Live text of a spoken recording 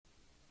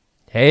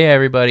Hey,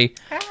 everybody.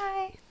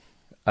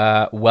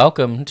 Hi.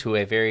 Welcome to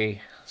a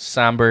very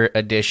somber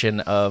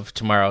edition of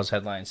Tomorrow's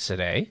Headlines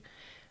Today.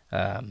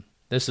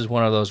 This is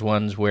one of those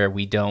ones where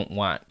we don't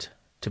want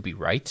to be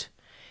right,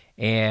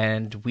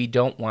 and we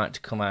don't want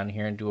to come on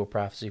here and do a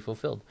prophecy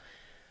fulfilled.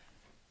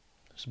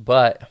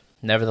 But,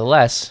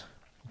 nevertheless,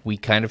 we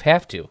kind of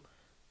have to.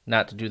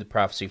 Not to do the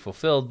prophecy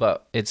fulfilled,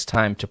 but it's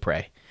time to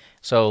pray.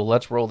 So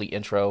let's roll the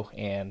intro,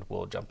 and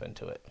we'll jump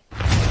into it.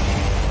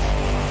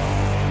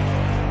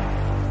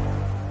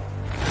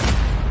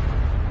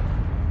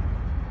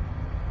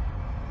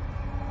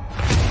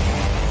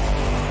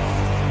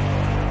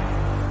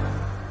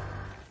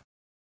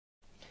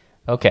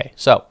 Okay,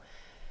 so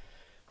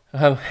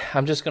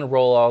I'm just going to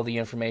roll all the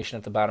information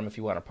at the bottom if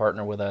you want to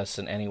partner with us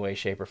in any way,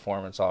 shape, or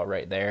form. It's all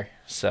right there.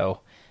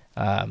 So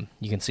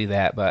you can see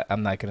that, but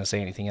I'm not going to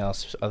say anything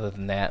else other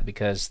than that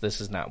because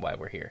this is not why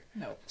we're here.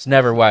 No. It's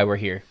never why we're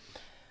here.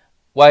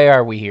 Why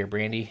are we here,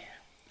 Brandy?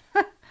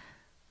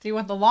 Do you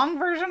want the long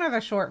version or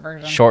the short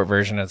version? Short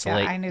version, it's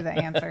late. I knew the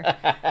answer.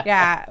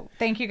 Yeah,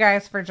 thank you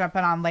guys for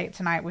jumping on late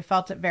tonight. We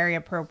felt it very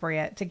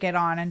appropriate to get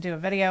on and do a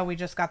video. We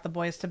just got the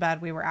boys to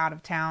bed. We were out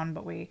of town,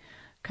 but we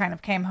kind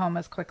of came home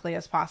as quickly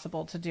as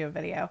possible to do a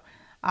video.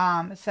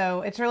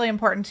 So it's really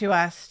important to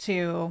us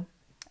to,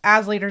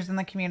 as leaders in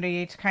the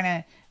community, to kind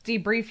of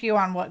debrief you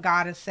on what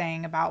God is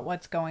saying about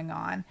what's going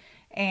on.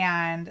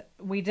 And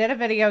we did a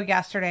video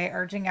yesterday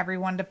urging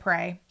everyone to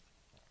pray.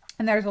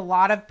 And there's a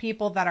lot of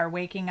people that are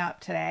waking up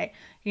today.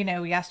 You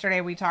know,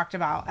 yesterday we talked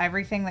about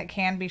everything that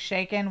can be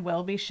shaken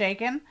will be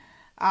shaken.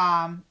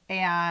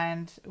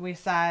 And we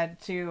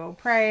said to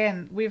pray,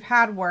 and we've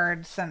had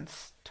words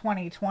since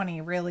 2020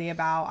 really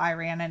about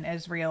Iran and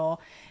Israel.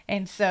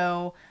 And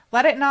so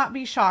let it not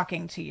be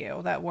shocking to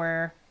you that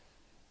we're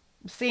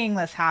seeing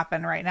this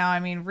happen right now. I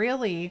mean,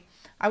 really,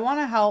 I want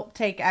to help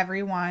take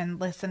everyone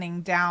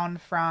listening down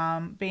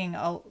from being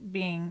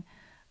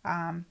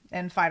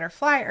in fight or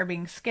flight or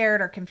being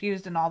scared or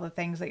confused and all the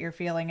things that you're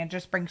feeling, and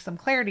just bring some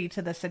clarity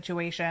to the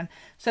situation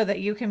so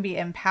that you can be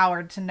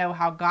empowered to know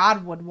how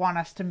God would want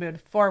us to move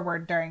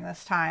forward during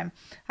this time.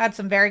 I had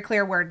some very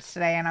clear words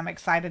today and I'm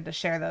excited to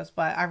share those,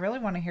 but I really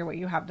want to hear what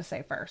you have to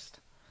say first.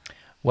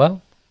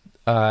 Well,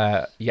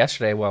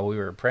 yesterday while we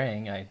were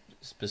praying, I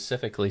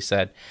specifically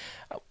said,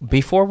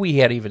 before we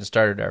had even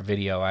started our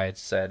video, I had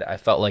said I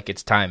felt like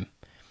it's time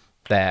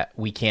that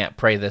we can't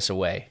pray this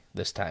away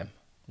this time.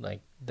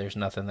 Like, there's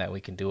nothing that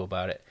we can do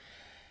about it.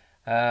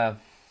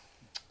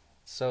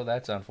 So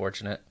that's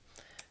unfortunate.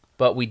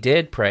 But we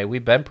did pray.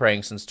 We've been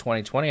praying since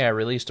 2020. I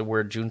released a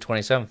word June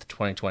 27th,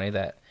 2020,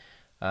 that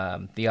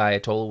the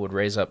Ayatollah would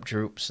raise up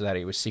troops, that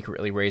he was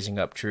secretly raising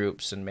up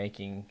troops and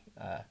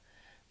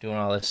doing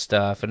all this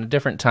stuff. And at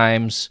different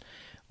times,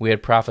 we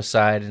had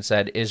prophesied and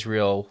said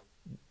Israel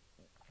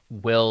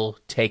will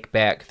take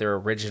back their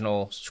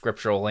original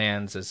scriptural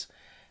lands as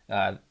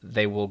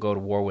they will go to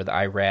war with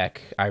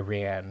Iraq,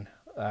 Iran,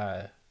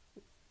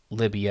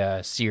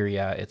 Libya,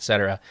 Syria,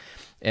 etc.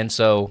 And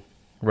so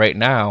right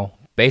now,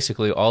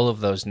 basically all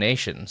of those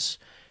nations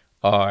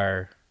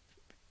are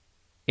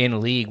in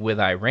league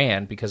with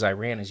Iran because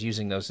Iran is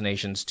using those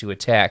nations to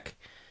attack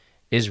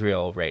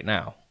Israel right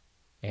now.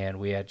 And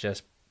we had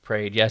just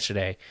prayed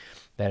yesterday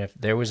that if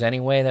there was any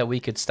way that we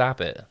could stop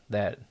it,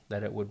 that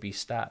it would be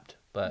stopped.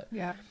 But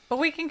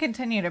we can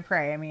continue to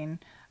pray. I mean,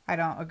 I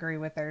don't agree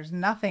with there's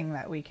nothing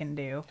that we can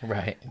do.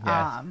 Right.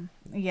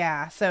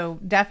 Yeah. So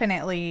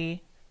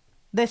definitely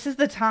this is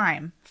the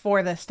time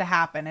for this to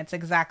happen. It's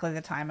exactly the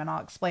time. And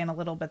I'll explain a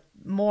little bit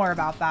more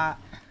about that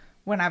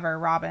whenever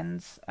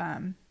Robin's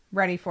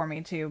ready for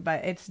me to.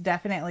 But it's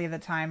definitely the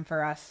time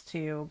for us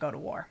to go to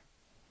war.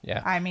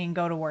 Yeah. I mean,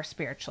 go to war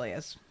spiritually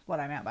is what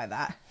I meant by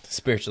that.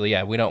 Spiritually,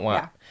 yeah. We don't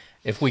want,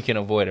 if we can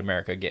avoid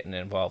America getting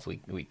involved,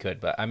 we could.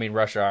 But I mean,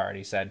 Russia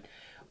already said,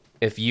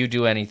 if you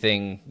do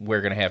anything,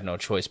 we're going to have no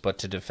choice but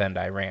to defend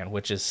Iran,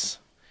 which is,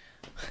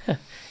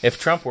 if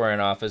Trump were in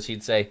office,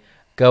 he'd say,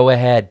 go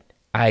ahead,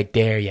 I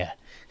dare you.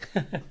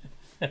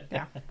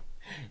 Yeah.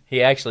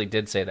 He actually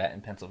did say that in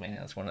Pennsylvania.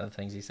 That's one of the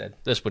things he said.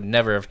 This would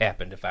never have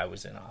happened if I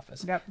was in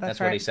office. Yep, that's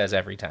what he says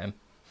every time.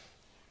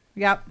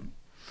 Yep.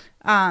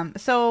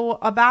 So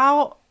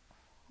about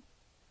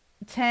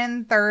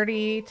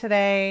 10:30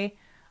 today,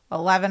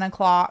 11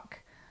 o'clock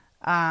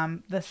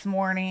this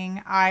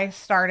morning, I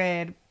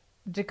started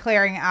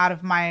declaring out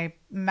of my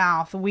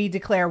mouth, we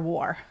declare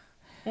war.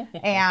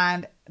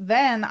 And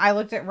then I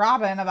looked at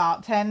Robin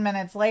about 10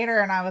 minutes later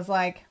and I was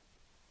like,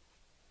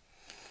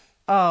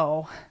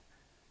 oh,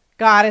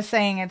 God is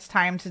saying it's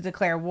time to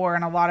declare war.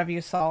 And a lot of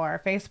you saw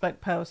our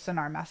Facebook posts and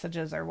our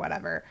messages or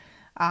whatever.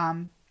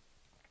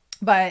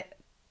 But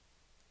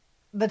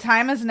the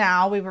time is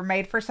now. We were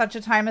made for such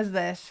a time as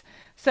this.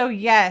 So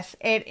yes,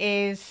 it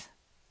is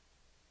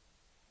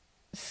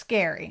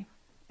scary.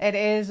 It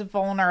is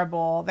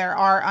vulnerable. There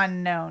are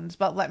unknowns,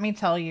 but let me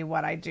tell you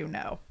what I do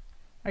know.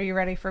 Are you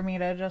ready for me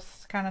to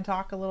just kind of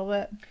talk a little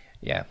bit?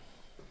 Yeah.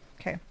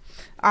 Okay.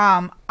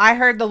 I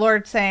heard the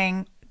Lord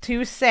saying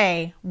to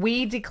say,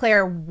 we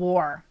declare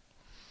war.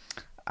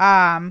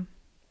 And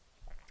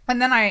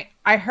then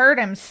I heard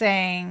him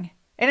saying,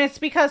 And it's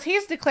because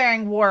he's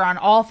declaring war on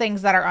all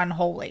things that are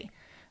unholy.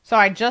 So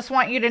I just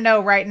want you to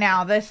know right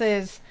now, this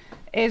is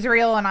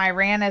Israel and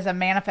Iran as a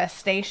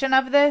manifestation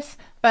of this,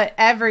 but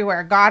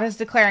everywhere God is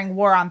declaring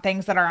war on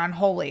things that are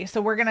unholy.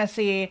 So we're going to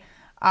see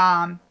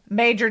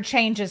major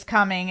changes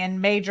coming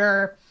and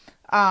major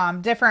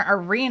different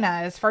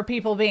arenas for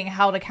people being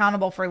held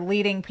accountable for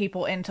leading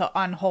people into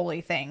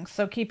unholy things.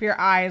 So keep your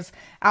eyes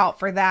out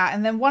for that.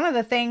 And then one of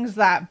the things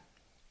that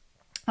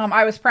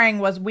I was praying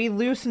was we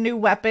loose new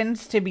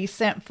weapons to be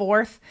sent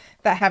forth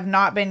that have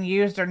not been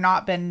used or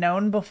not been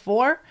known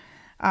before.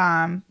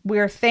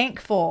 We're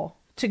thankful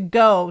to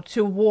go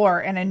to war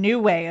in a new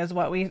way is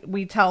what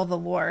we tell the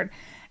Lord.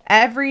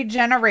 Every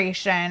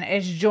generation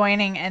is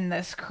joining in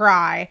this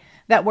cry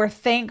that we're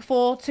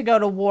thankful to go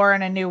to war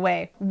in a new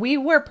way. We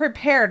were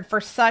prepared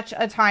for such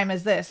a time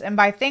as this. And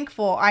by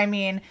thankful, I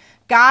mean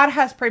God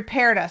has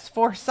prepared us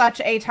for such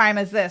a time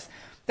as this.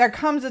 There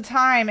comes a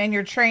time in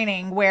your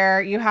training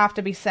where you have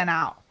to be sent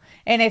out.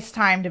 And it's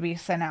time to be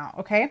sent out,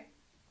 okay?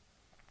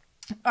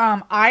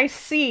 I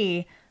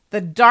see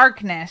the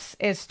darkness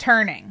is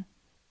turning.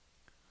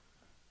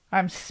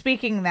 I'm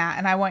speaking that,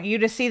 and I want you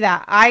to see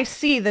that. I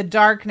see the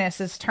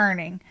darkness is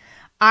turning.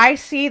 I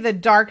see the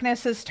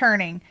darkness is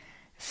turning.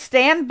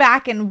 Stand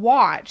back and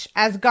watch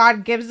as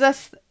God gives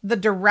us the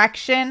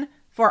direction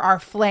for our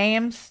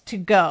flames to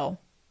go,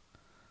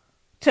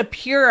 to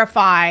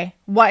purify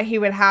what he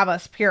would have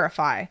us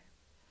purify.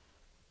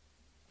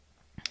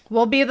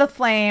 We'll be the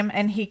flame,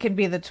 and he can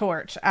be the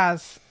torch,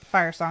 as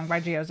Fire Song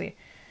by Judsonia.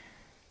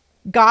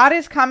 God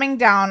is coming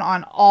down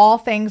on all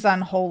things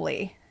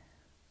unholy.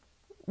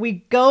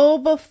 We go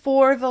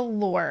before the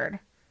Lord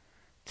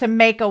to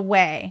make a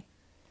way.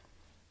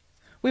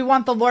 We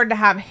want the Lord to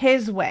have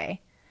his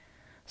way.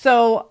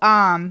 So,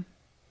 on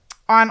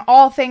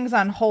all things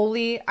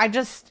unholy, I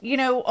just,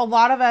 a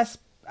lot of us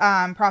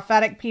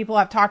prophetic people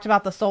have talked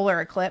about the solar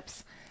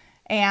eclipse,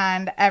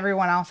 and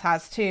everyone else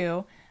has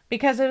too,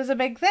 because it was a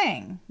big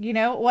thing.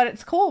 What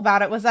it's cool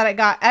about it was that it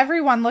got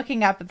everyone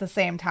looking up at the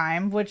same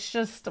time, which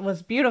just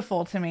was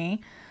beautiful to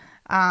me.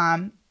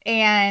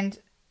 And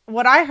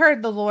what I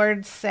heard the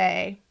Lord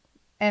say,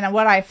 and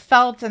what I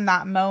felt in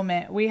that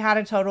moment, we had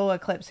a total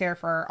eclipse here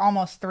for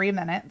almost 3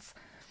 minutes.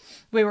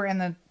 We were in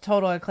the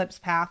total eclipse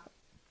path.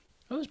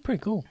 That was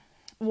pretty cool.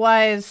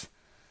 Was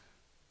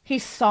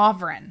he's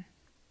sovereign.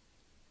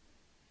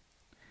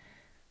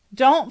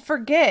 Don't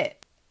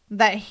forget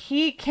that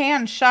he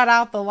can shut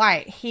out the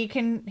light. He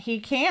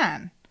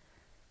can.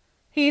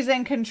 He's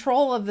in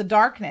control of the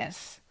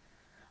darkness.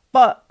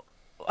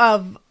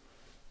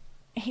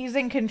 He's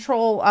in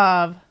control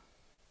of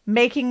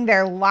making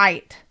their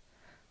light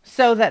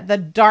so that the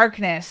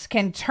darkness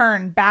can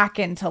turn back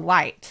into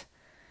light.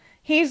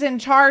 He's in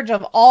charge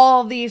of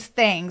all these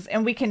things,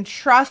 and we can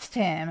trust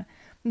him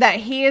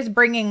that he is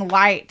bringing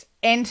light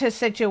into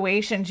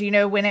situations.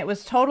 When it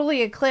was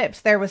totally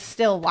eclipsed, there was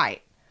still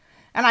light.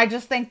 And I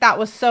just think that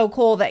was so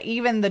cool that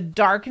even the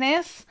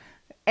darkness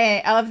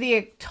of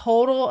the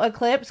total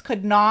eclipse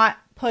could not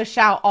push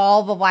out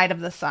all the light of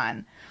the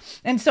sun.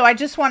 And so I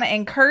just want to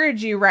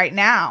encourage you right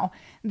now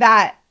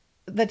that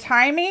the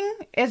timing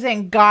is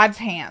in God's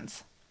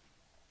hands.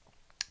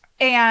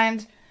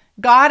 And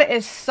God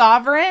is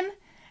sovereign,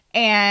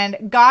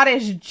 and God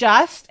is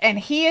just, and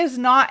he is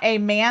not a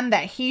man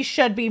that he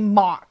should be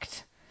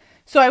mocked.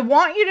 So I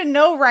want you to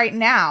know right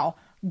now,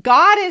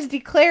 God is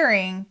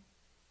declaring.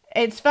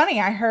 It's funny,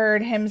 I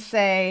heard him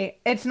say,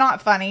 it's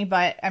not funny,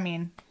 but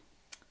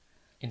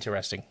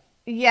interesting.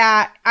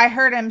 Yeah, I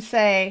heard him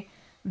say,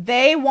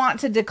 they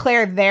want to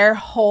declare their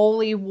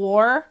holy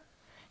war.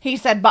 He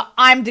said, but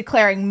I'm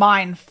declaring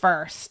mine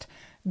first.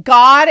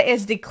 God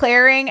is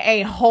declaring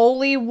a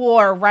holy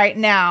war right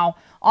now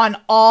on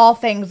all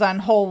things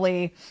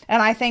unholy.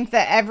 And I think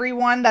that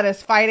everyone that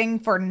is fighting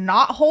for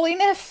not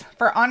holiness,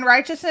 for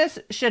unrighteousness,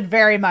 should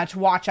very much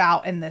watch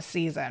out in this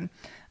season.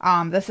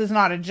 This is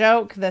not a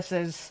joke. This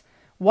is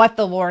what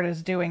the Lord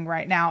is doing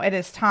right now. It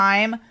is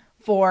time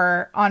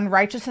for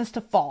unrighteousness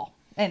to fall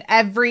in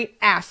every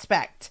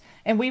aspect.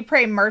 And we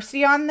pray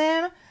mercy on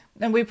them,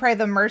 and we pray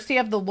the mercy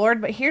of the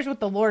Lord. But here's what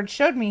the Lord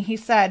showed me. He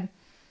said,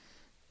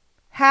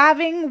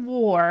 having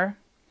war,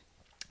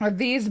 or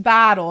these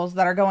battles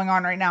that are going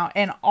on right now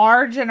in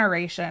our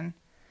generation,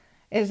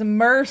 is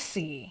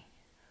mercy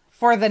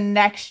for the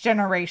next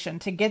generation,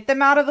 to get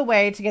them out of the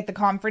way, to get the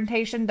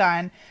confrontation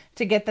done,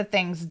 to get the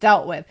things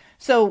dealt with.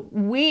 So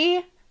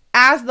we,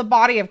 as the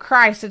body of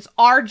Christ, it's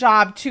our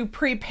job to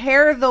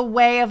prepare the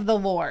way of the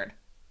Lord.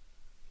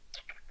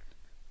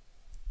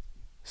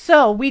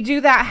 So we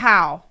do that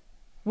how?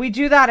 We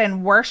do that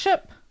in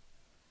worship.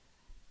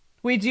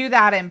 We do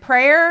that in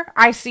prayer.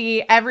 I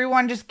see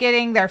everyone just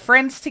getting their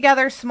friends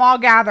together, small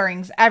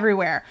gatherings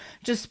everywhere,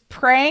 just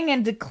praying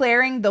and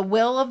declaring the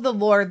will of the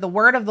Lord, the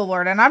word of the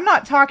Lord. And I'm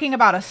not talking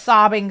about a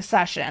sobbing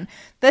session.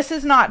 This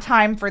is not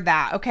time for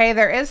that, okay?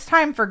 There is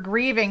time for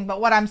grieving,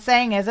 but what I'm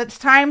saying is it's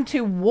time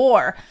to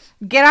war.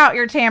 Get out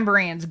your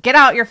tambourines, get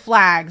out your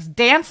flags,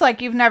 dance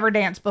like you've never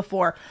danced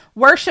before,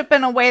 worship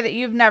in a way that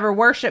you've never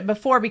worshiped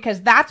before,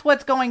 because that's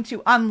what's going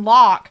to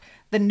unlock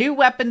the new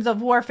weapons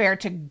of warfare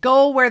to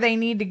go where they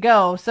need to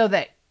go so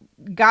that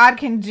God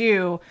can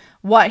do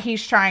what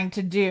he's trying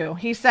to do.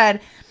 He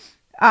said,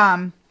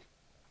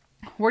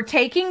 we're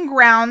taking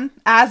ground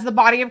as the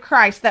body of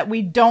Christ that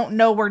we don't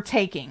know we're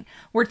taking.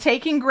 We're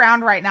taking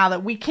ground right now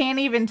that we can't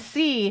even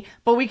see,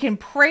 but we can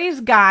praise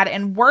God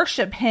and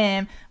worship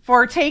him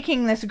for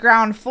taking this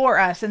ground for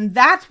us. And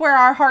that's where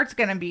our heart's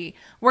going to be.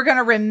 We're going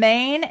to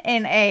remain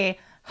in a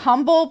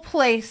humble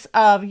place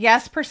of,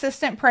 yes,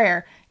 persistent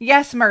prayer,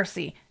 yes,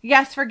 mercy,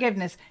 yes,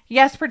 forgiveness,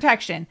 yes,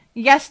 protection,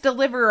 yes,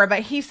 deliverer.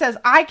 But he says,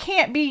 I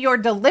can't be your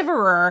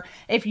deliverer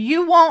if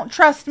you won't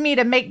trust me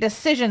to make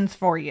decisions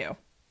for you.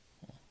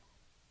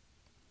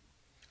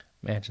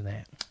 Imagine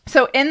that.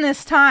 So in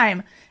this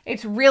time,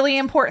 it's really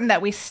important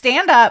that we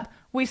stand up.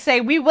 We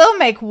say we will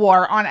make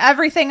war on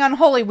everything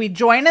unholy. We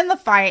join in the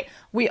fight.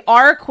 We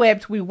are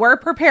equipped. We were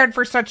prepared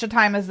for such a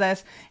time as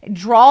this.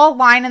 Draw a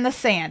line in the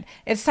sand.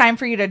 It's time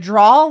for you to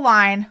draw a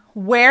line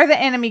where the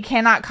enemy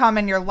cannot come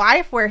in your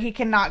life, where he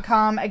cannot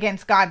come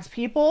against God's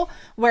people,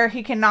 where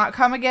he cannot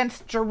come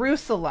against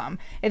Jerusalem.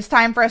 It's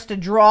time for us to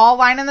draw a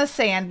line in the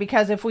sand,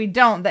 because if we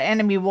don't, the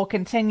enemy will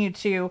continue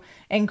to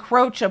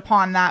encroach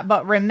upon that.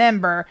 But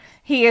remember,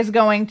 he is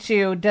going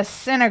to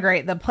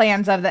disintegrate the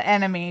plans of the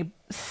enemy,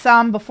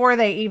 some before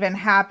they even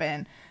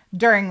happen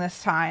during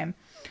this time.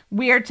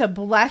 We are to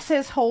bless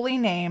his holy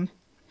name.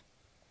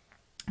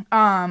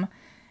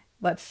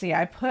 Let's see.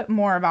 I put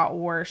more about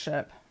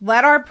worship.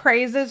 Let our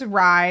praises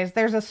rise.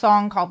 There's a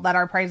song called Let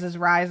Our Praises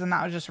Rise, and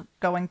that was just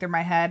going through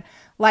my head.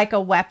 Like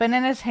a weapon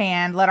in his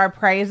hand, let our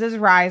praises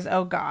rise,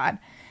 O God.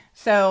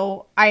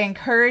 So I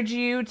encourage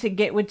you to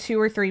get with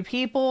 2 or 3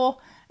 people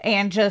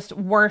and just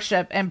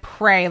worship and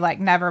pray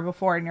like never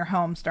before in your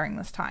homes during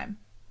this time.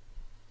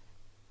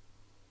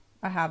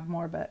 I have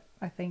more, but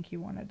I think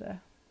you wanted to.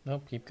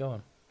 Nope, keep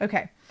going.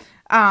 Okay.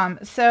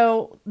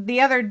 So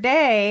the other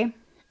day,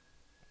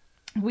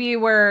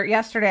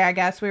 yesterday, I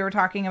guess, we were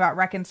talking about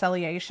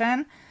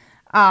reconciliation.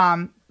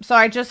 So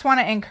I just want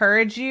to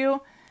encourage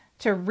you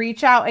to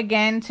reach out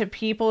again to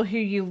people who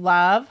you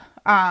love,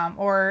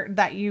 or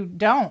that you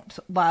don't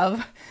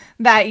love,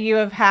 that you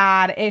have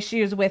had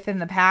issues with in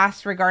the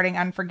past regarding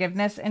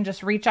unforgiveness, and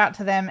just reach out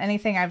to them.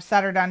 Anything I've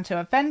said or done to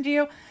offend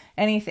you,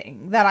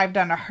 anything that I've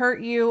done to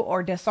hurt you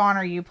or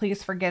dishonor you,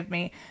 please forgive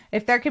me.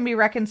 If there can be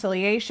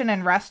reconciliation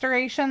and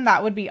restoration,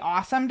 that would be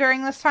awesome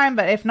during this time.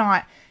 But if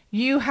not,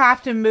 you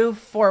have to move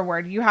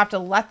forward. You have to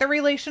let the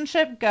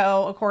relationship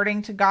go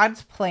according to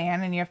God's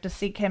plan, and you have to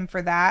seek him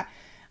for that.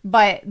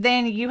 But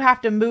then you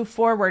have to move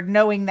forward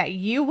knowing that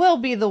you will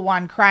be the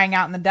one crying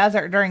out in the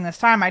desert during this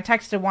time. I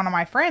texted one of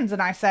my friends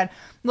and I said,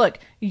 look,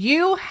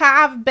 you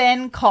have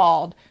been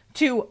called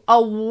to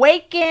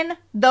awaken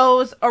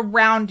those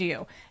around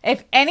you.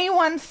 If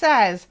anyone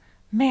says,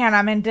 man,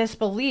 I'm in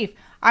disbelief,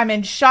 I'm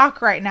in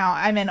shock right now,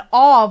 I'm in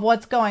awe of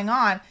what's going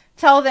on,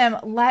 tell them,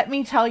 let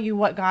me tell you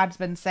what God's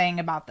been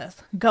saying about this.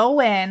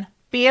 Go in,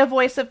 be a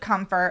voice of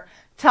comfort,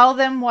 tell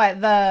them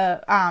what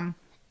the,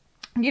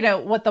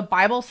 what the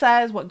Bible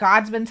says, what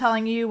God's been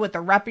telling you, what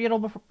the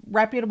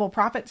reputable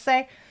prophets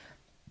say,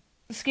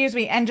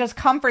 and just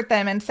comfort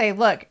them and say,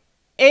 look,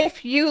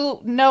 if you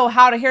know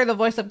how to hear the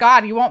voice of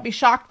God, you won't be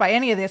shocked by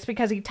any of this,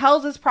 because he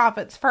tells his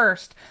prophets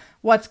first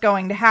what's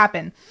going to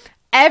happen.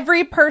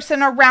 Every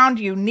person around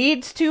you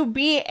needs to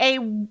be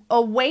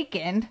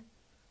awakened,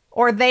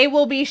 or they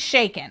will be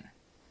shaken.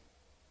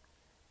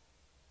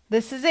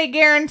 This is a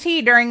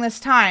guarantee during this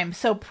time.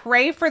 So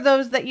pray for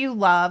those that you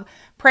love.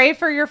 Pray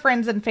for your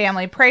friends and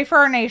family. Pray for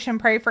our nation.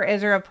 Pray for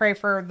Israel. Pray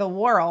for the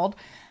world,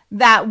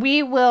 that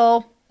we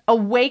will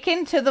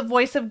awaken to the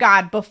voice of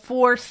God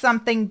before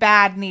something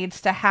bad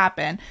needs to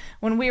happen.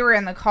 When we were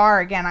in the car,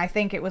 again, I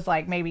think it was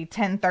like maybe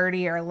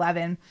 10:30 or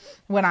 11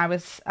 when I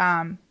was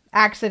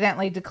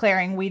accidentally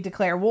declaring, we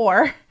declare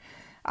war.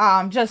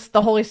 Just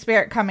the Holy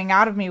Spirit coming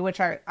out of me,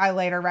 which I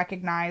later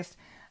recognized.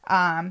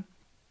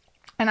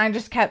 And I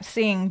just kept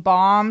seeing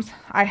bombs.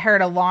 I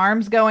heard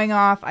alarms going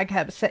off. I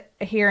kept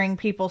hearing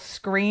people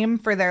scream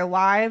for their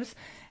lives.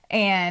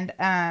 And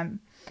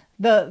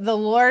the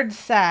Lord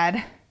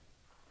said,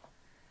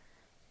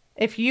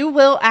 if you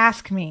will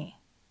ask me,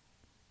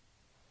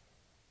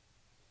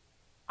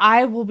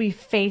 I will be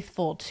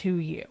faithful to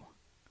you.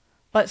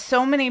 But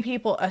so many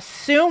people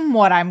assume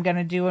what I'm going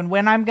to do and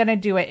when I'm going to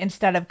do it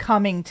instead of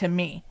coming to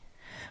me.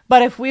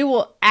 But if we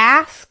will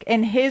ask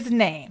in his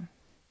name,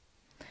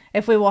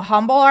 if we will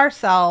humble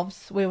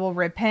ourselves, we will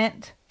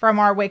repent from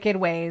our wicked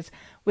ways,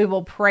 we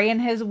will pray in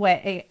his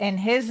way, in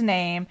his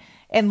name,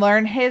 and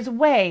learn his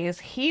ways,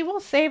 he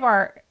will save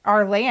our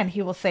land.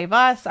 He will save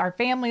us, our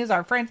families,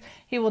 our friends.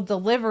 He will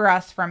deliver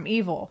us from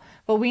evil.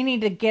 But we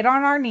need to get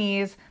on our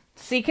knees,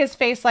 seek his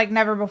face like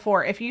never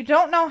before. If you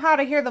don't know how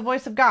to hear the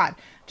voice of God,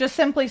 just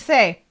simply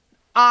say,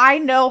 I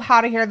know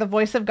how to hear the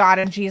voice of God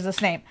in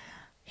Jesus' name.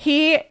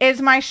 He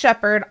is my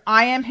shepherd.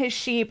 I am his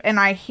sheep, and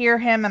I hear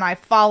him and I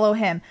follow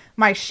him.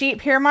 My sheep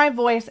hear my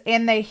voice,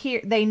 and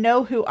they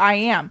know who I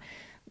am.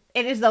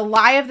 It is the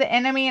lie of the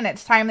enemy, and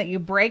it's time that you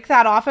break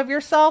that off of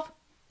yourself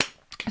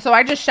So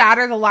I just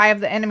shatter the lie of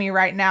the enemy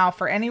right now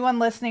for anyone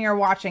listening or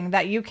watching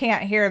that you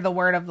can't hear the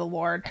word of the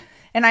Lord.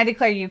 And I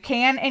declare you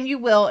can and you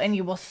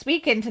will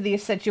speak into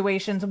these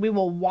situations. We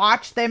will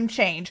watch them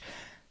change.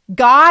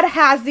 God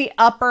has the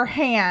upper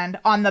hand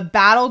on the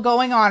battle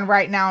going on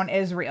right now in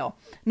Israel.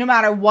 No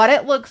matter what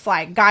it looks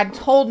like, God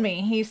told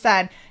me, he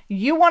said,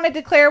 you want to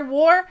declare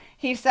war?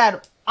 He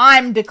said,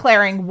 I'm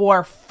declaring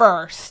war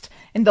first.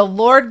 And the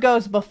Lord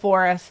goes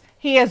before us.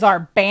 He is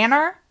our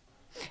banner.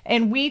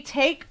 And we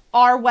take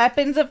our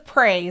weapons of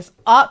praise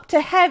up to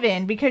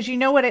heaven, because you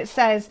know what it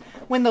says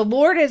when the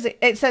Lord is,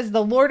 it says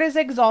the Lord is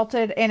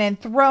exalted and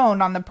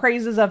enthroned on the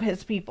praises of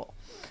his people.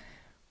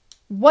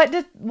 What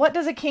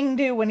does a king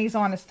do when he's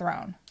on his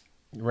throne?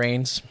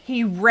 Reigns.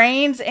 He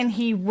reigns and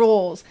he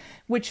rules,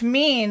 which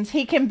means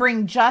he can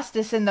bring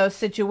justice in those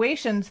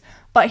situations,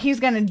 but he's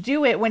going to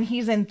do it when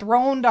he's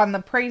enthroned on the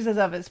praises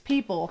of his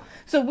people.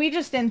 So we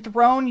just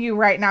enthrone you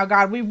right now,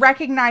 God. We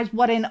recognize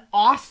what an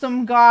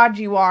awesome God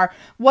you are,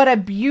 what a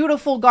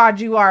beautiful God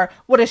you are,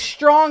 what a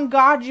strong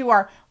God you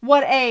are,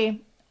 what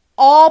a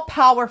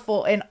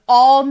all-powerful and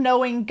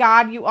all-knowing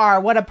God you are,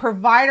 what a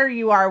provider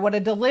you are, what a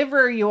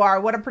deliverer you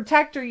are, what a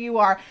protector you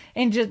are,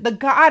 and just the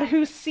God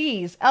who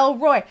sees. El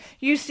Roy,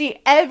 you see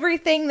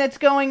everything that's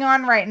going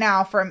on right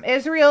now, from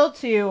Israel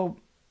to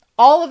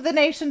all of the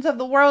nations of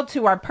the world,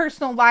 to our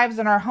personal lives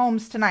and our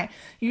homes tonight.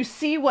 You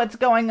see what's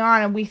going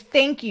on, and we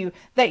thank you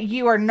that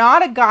you are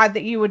not a God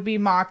that you would be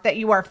mocked, that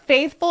you are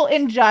faithful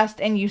and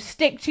just, and you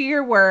stick to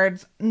your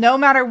words no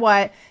matter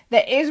what,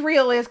 that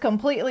Israel is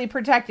completely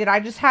protected.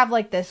 I just have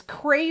like this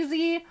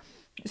crazy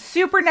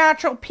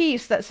supernatural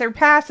peace that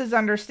surpasses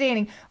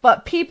understanding.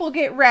 But people,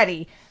 get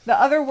ready. The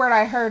other word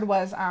I heard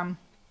was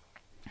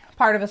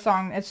part of a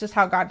song. It's just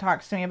how God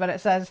talks to me, but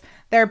it says,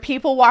 there are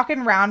people walking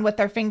around with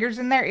their fingers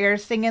in their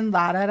ears singing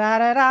la da da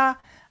da da.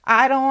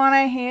 I don't want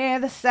to hear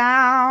the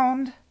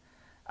sound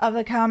of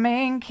the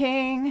coming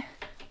king.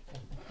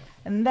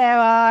 And there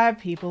are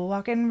people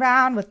walking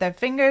around with their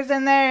fingers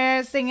in their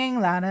ears singing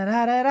la da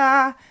da da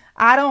da.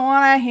 I don't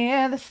want to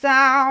hear the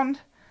sound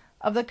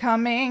of the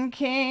coming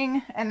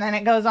king. And then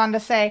it goes on to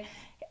say,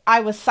 I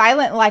was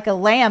silent like a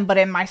lamb, but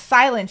in my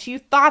silence you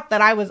thought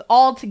that I was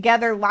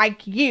altogether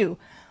like you.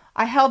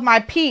 I held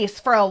my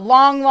peace for a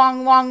long,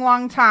 long, long,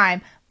 long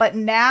time. But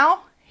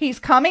now he's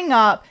coming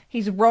up.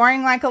 He's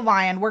roaring like a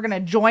lion. We're going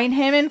to join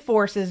him in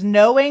forces,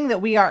 knowing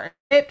that we are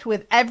equipped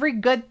with every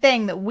good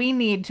thing that we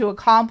need to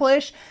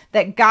accomplish,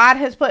 that God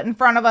has put in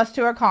front of us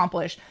to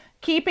accomplish.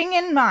 Keeping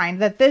in mind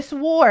that this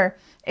war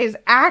is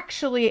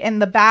actually in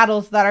the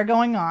battles that are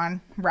going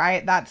on,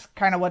 right? That's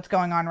kind of what's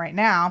going on right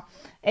now,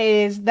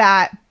 is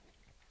that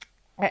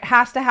it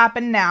has to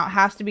happen now. It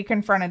has to be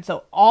confronted.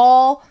 So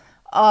all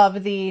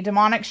of the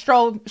demonic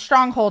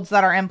strongholds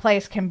that are in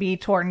place can be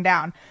torn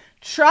down.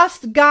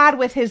 Trust God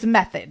with his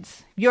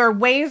methods. Your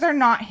ways are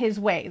not his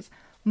ways.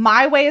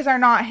 My ways are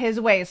not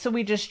his ways. So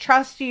we just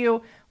trust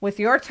you with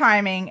your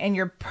timing and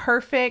your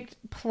perfect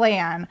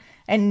plan,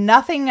 and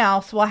nothing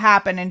else will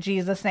happen in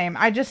Jesus' name.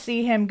 I just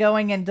see him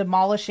going and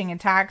demolishing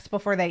attacks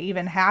before they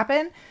even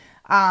happen.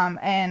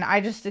 And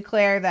I just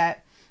declare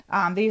that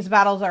these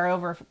battles are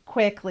over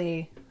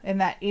quickly,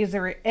 and that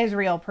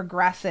Israel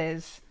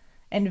progresses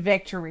in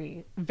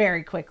victory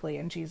very quickly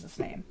in Jesus'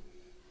 name.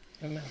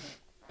 Amen.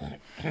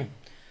 Let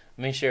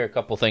me share a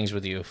couple things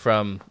with you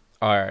from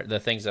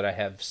the things that I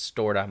have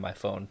stored on my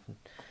phone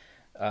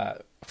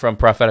from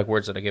prophetic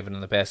words that I've given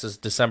in the past. This is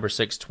December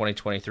 6,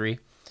 2023.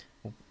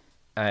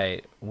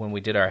 When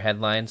we did our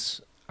headlines,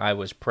 I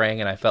was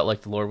praying, and I felt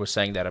like the Lord was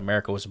saying that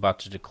America was about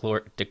to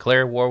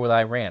declare war with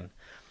Iran.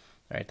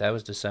 All right, that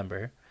was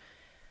December.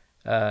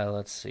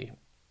 Let's see.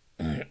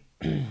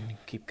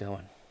 Keep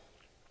going.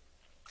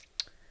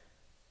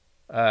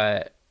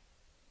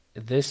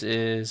 This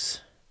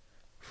is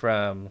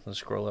from, let's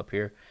scroll up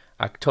here,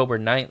 October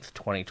 9th,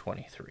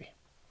 2023.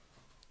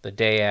 The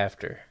day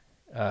after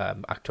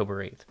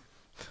October 8th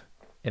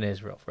in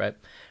Israel, right?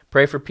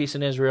 Pray for peace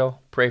in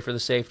Israel. Pray for the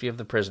safety of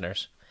the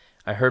prisoners.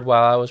 I heard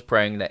while I was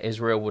praying that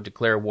Israel would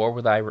declare war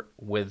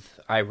with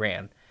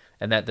Iran,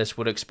 and that this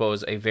would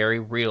expose a very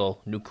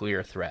real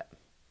nuclear threat.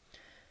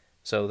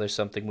 So there's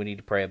something we need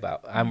to pray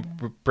about.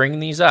 I'm bringing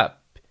these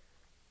up,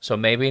 so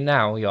maybe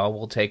now y'all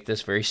will take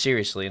this very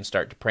seriously and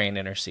start to pray and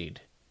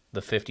intercede.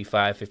 The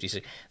 55,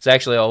 56. It's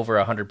actually over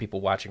 100 people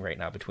watching right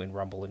now between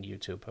Rumble and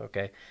YouTube,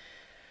 okay?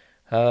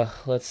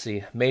 Let's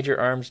see. Major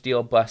arms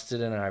deal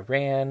busted in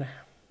Iran.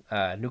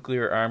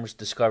 Nuclear arms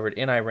discovered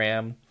in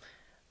Iran.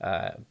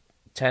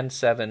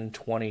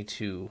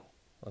 10/7/22.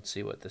 Let's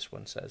see what this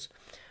one says.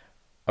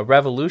 A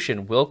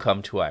revolution will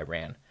come to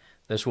Iran.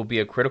 This will be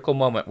a critical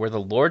moment where the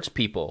Lord's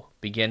people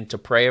begin to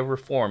pray a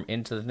reform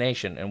into the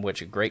nation, in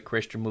which a great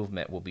Christian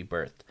movement will be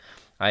birthed.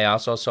 I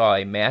also saw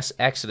a mass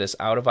exodus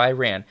out of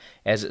Iran,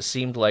 as it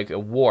seemed like a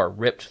war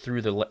ripped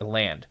through the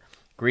land.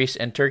 Greece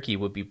and Turkey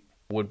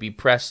would be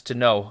pressed to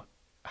know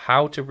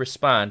how to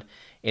respond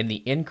in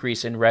the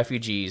increase in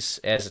refugees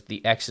as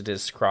the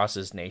exodus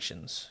crosses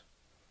nations.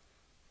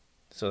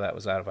 So that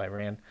was out of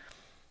Iran.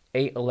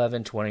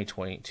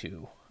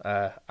 8/11/2022.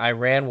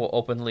 Iran will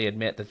openly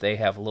admit that they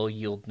have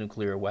low-yield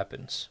nuclear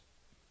weapons.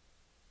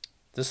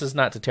 This is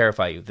not to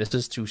terrify you. This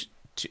is to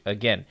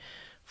again,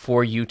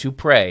 for you to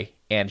pray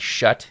and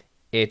shut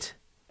it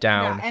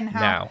down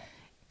now.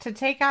 To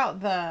take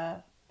out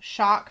the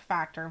shock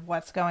factor of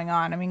what's going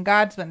on. I mean,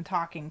 God's been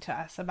talking to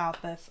us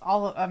about this.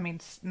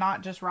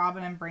 Not just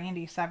Robin and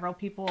Brandy, several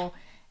people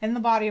in the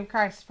body of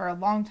Christ for a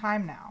long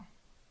time now.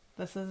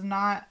 This is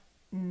not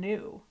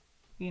new,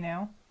 you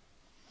know?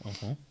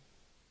 Mm-hmm.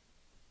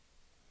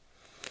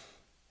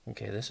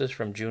 Okay, this is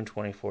from June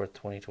 24th,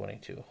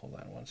 2022. Hold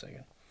on one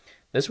second.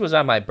 This was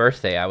on my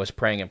birthday. I was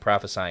praying and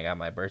prophesying on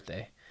my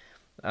birthday.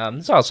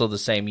 It's also the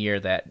same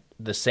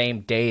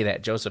day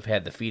that Joseph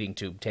had the feeding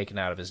tube taken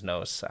out of his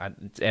nose.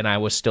 And I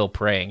was still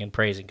praying and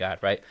praising God,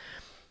 right?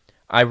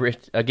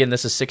 Again,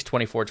 this is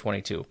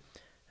 6/24/22.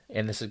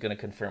 And this is going to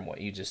confirm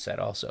what you just said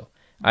also.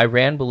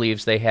 Iran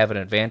believes they have an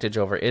advantage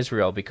over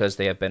Israel because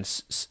they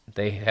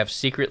have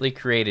secretly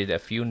created a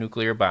few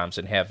nuclear bombs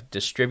and have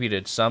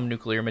distributed some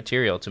nuclear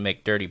material to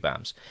make dirty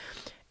bombs.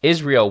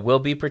 Israel will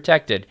be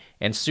protected,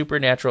 and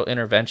supernatural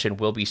intervention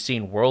will be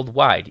seen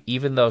worldwide,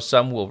 even though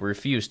some will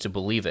refuse to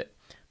believe it.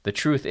 The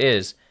truth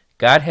is,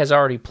 God has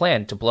already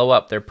planned to blow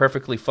up their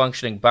perfectly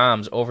functioning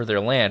bombs over their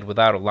land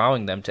without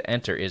allowing them to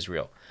enter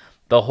Israel.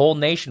 The whole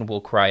nation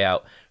will cry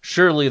out,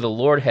 "Surely the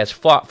Lord has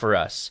fought for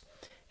us."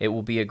 It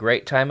will be a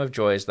great time of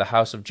joy as the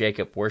house of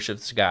Jacob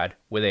worships God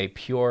with a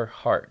pure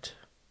heart.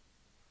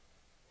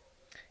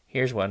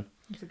 Here's one.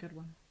 It's a good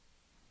one.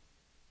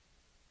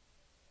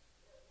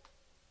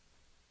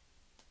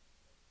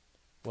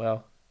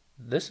 Well,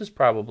 this is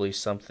probably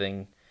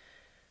something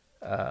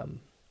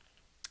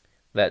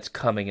that's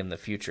coming in the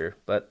future.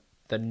 But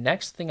the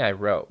next thing I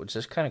wrote, which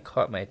just kind of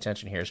caught my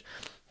attention here, is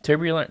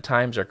turbulent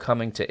times are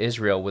coming to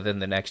Israel within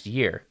the next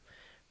year.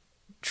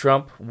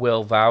 Trump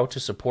will vow to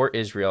support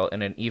Israel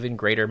in an even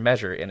greater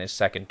measure in his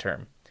second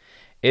term.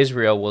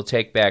 Israel will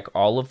take back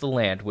all of the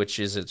land, which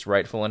is its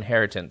rightful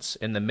inheritance.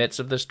 In the midst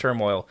of this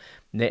turmoil,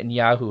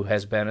 Netanyahu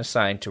has been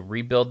assigned to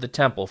rebuild the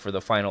temple for the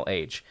final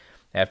age.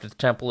 After the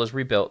temple is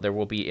rebuilt, there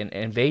will be an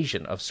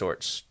invasion of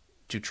sorts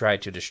to try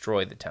to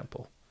destroy the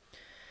temple.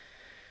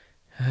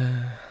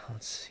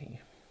 Let's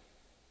see.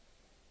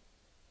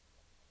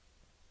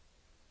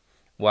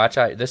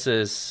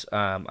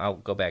 I'll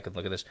go back and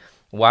look at this.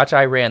 Watch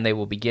Iran, they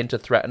will begin to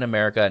threaten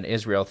America and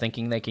Israel,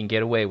 thinking they can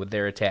get away with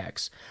their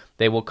attacks.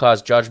 They will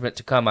cause judgment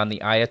to come on the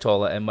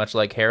Ayatollah, and much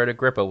like Herod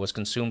Agrippa was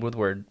consumed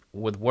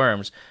with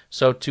worms,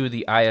 so too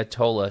the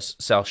Ayatollah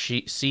shall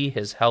see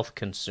his health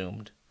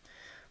consumed.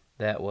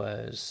 That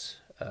was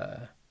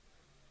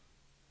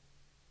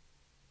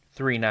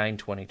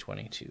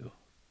 3/9/2022.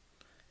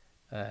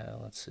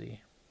 Let's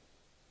see.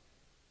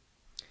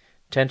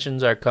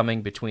 Tensions are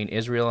coming between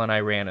Israel and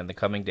Iran in the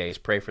coming days.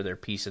 Pray for their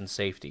peace and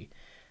safety.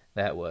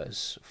 That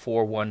was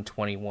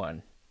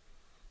 4/1/21.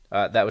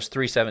 That was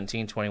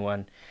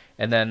 3/17/21.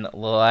 And then the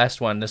last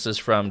one, this is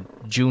from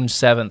June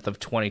 7th of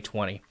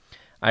 2020.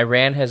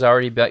 Iran has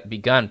already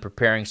begun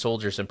preparing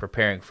soldiers and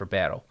preparing for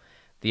battle.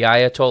 The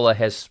Ayatollah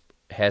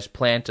has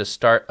planned to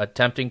start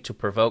attempting to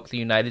provoke the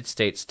United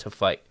States to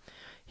fight.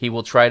 He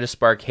will try to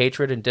spark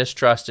hatred and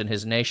distrust in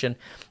his nation,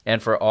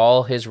 and for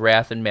all his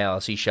wrath and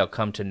malice he shall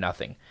come to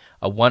nothing.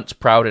 A once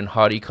proud and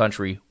haughty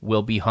country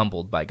will be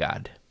humbled by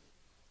God.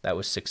 That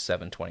was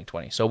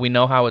 6/7/2020. So we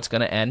know how it's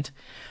going to end.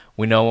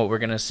 We know what we're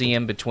going to see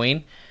in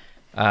between.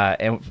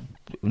 And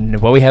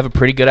we have a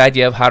pretty good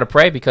idea of how to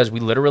pray because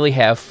we literally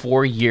have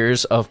 4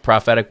 years of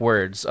prophetic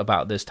words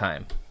about this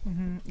time.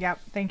 Mm-hmm. Yep.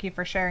 Thank you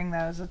for sharing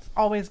those. It's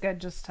always good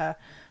just to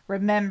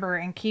remember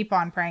and keep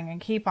on praying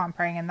and keep on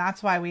praying. And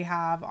that's why we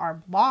have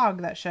our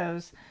blog that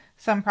shows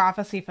some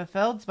prophecy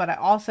fulfilled, but it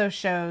also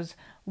shows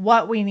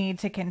what we need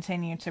to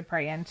continue to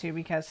pray into,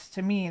 because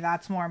to me,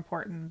 that's more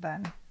important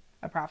than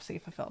a prophecy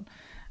fulfilled.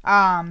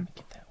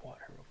 Get that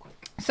water real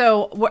quick.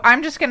 So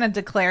I'm just going to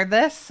declare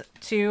this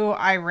to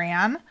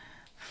Iran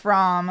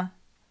from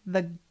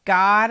the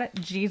God,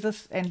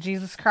 Jesus, and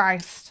Jesus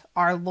Christ,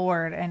 our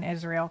Lord and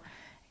Israel.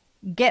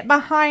 Get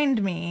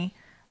behind me.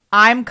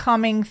 I'm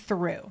coming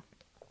through.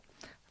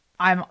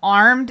 I'm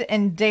armed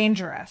and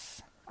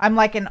dangerous. I'm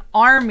like an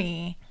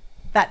army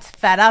that's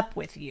fed up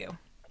with you.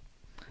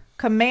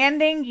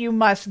 Commanding you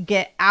must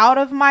get out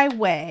of my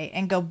way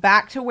and go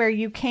back to where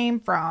you came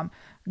from.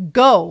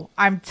 Go,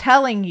 I'm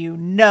telling you,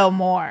 no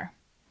more.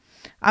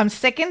 I'm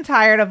sick and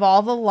tired of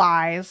all the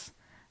lies.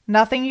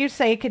 Nothing you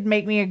say could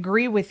make me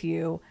agree with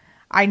you.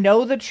 I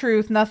know the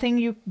truth. Nothing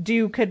you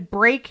do could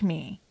break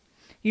me.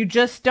 You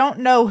just don't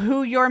know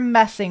who you're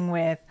messing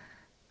with.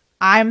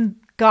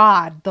 I'm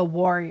God, the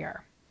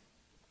warrior.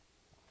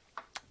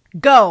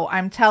 Go,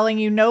 I'm telling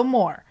you, no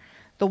more.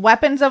 The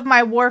weapons of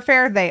my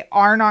warfare, they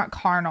are not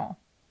carnal.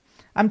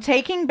 I'm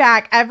taking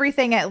back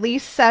everything at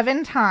least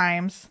 7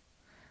 times.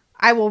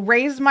 I will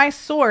raise my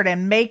sword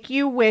and make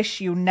you wish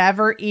you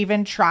never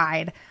even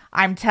tried.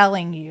 I'm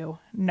telling you,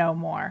 no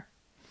more.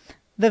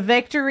 The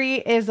victory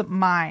is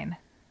mine.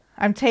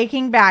 I'm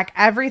taking back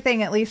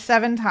everything at least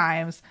 7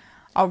 times.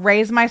 I'll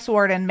raise my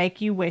sword and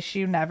make you wish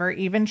you never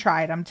even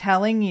tried. I'm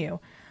telling you,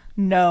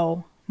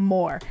 no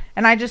more.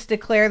 And I just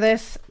declare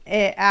this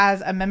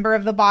as a member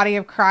of the body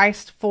of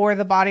Christ, for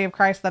the body of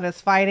Christ that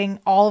is fighting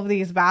all of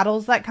these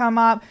battles that come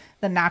up,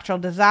 the natural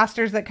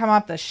disasters that come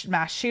up, the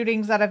mass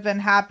shootings that have been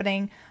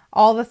happening,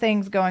 all the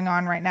things going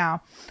on right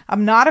now.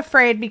 I'm not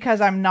afraid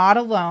because I'm not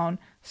alone.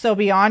 So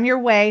be on your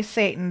way,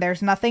 Satan.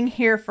 There's nothing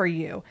here for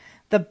you.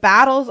 The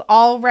battle's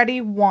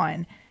already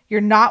won. You're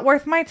not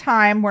worth my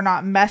time. We're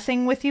not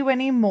messing with you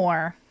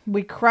anymore.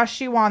 We crush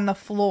you on the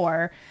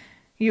floor.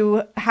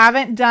 You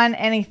haven't done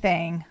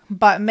anything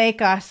but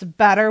make us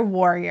better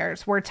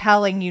warriors. We're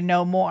telling you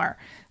no more.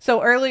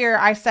 So earlier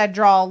I said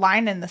draw a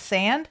line in the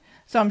sand.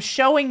 So I'm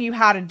showing you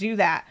how to do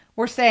that.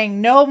 We're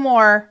saying no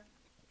more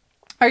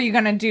are you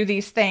going to do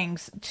these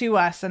things to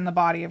us in the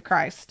body of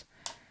Christ.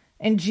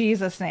 In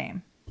Jesus'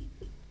 name.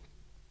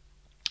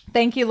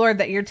 Thank you, Lord,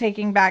 that you're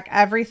taking back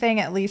everything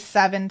at least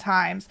 7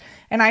 times.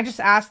 And I just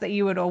ask that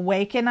you would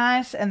awaken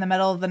us in the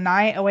middle of the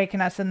night,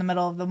 awaken us in the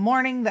middle of the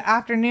morning, the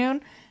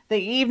afternoon, the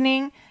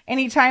evening,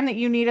 anytime that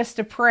you need us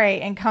to pray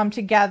and come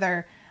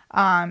together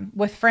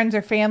with friends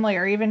or family,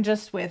 or even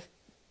just with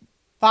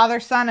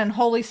Father, Son, and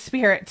Holy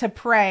Spirit to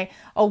pray.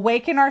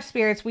 Awaken our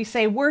spirits. We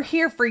say, we're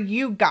here for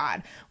you,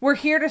 God. We're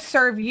here to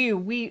serve you.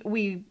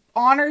 We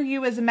honor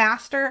you as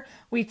master.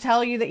 We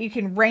tell you that you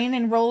can reign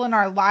and rule in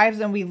our lives,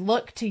 and we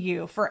look to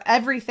you for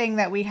everything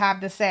that we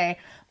have to say.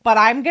 But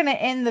I'm going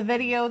to end the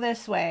video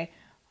this way.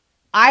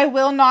 I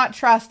will not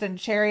trust in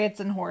chariots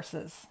and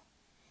horses,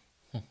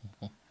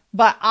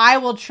 but I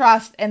will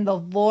trust in the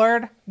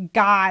Lord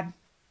God,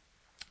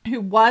 who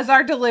was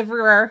our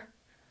deliverer,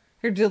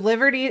 who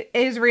delivered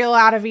Israel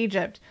out of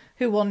Egypt,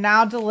 who will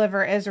now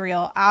deliver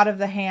Israel out of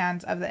the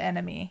hands of the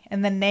enemy.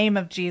 In the name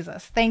of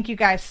Jesus. Thank you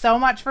guys so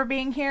much for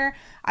being here.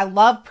 I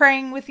love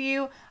praying with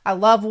you. I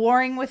love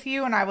warring with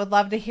you. And I would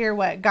love to hear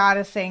what God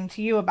is saying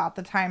to you about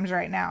the times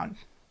right now.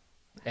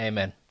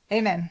 Amen.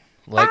 Amen.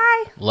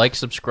 Bye. Like,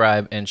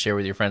 subscribe, and share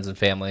with your friends and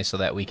family so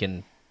that we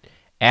can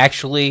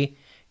actually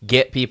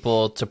get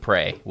people to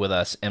pray with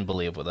us and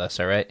believe with us.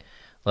 All right.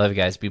 Love you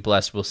guys. Be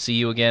blessed. We'll see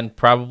you again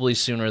probably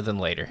sooner than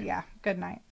later. Yeah. Good night.